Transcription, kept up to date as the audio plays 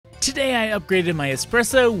Today I upgraded my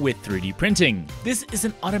Espresso with 3D printing. This is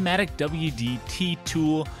an automatic WDT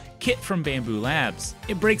tool kit from Bamboo Labs.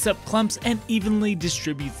 It breaks up clumps and evenly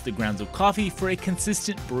distributes the grounds of coffee for a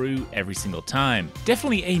consistent brew every single time.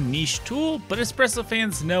 Definitely a niche tool, but espresso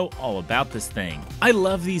fans know all about this thing. I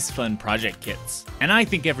love these fun project kits, and I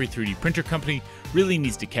think every 3D printer company really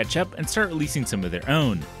needs to catch up and start releasing some of their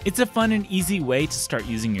own. It's a fun and easy way to start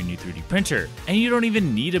using your new 3D printer, and you don't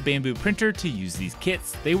even need a Bamboo printer to use these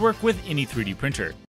kits. They work with any 3D printer.